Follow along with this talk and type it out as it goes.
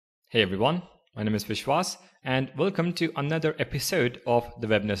Hey everyone, my name is Vishwas and welcome to another episode of the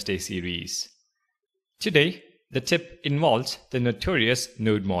Webnesday series. Today, the tip involves the notorious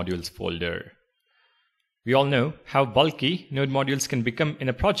Node Modules folder. We all know how bulky Node modules can become in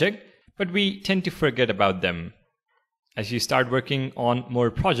a project, but we tend to forget about them. As you start working on more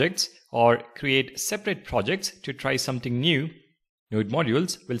projects or create separate projects to try something new, Node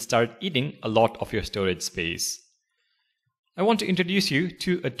modules will start eating a lot of your storage space. I want to introduce you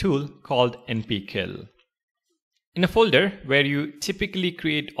to a tool called npkill. In a folder where you typically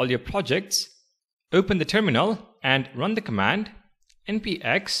create all your projects, open the terminal and run the command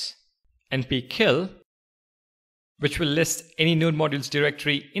npx npkill, which will list any Node modules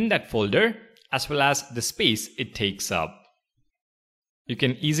directory in that folder as well as the space it takes up. You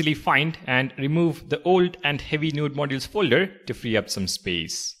can easily find and remove the old and heavy Node modules folder to free up some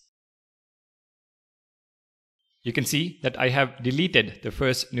space. You can see that I have deleted the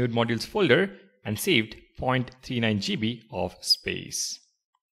first Node modules folder and saved 0.39 GB of space.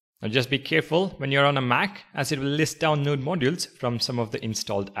 Now just be careful when you're on a Mac, as it will list down Node modules from some of the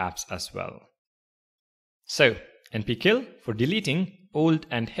installed apps as well. So npkill for deleting old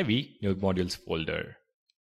and heavy Node modules folder.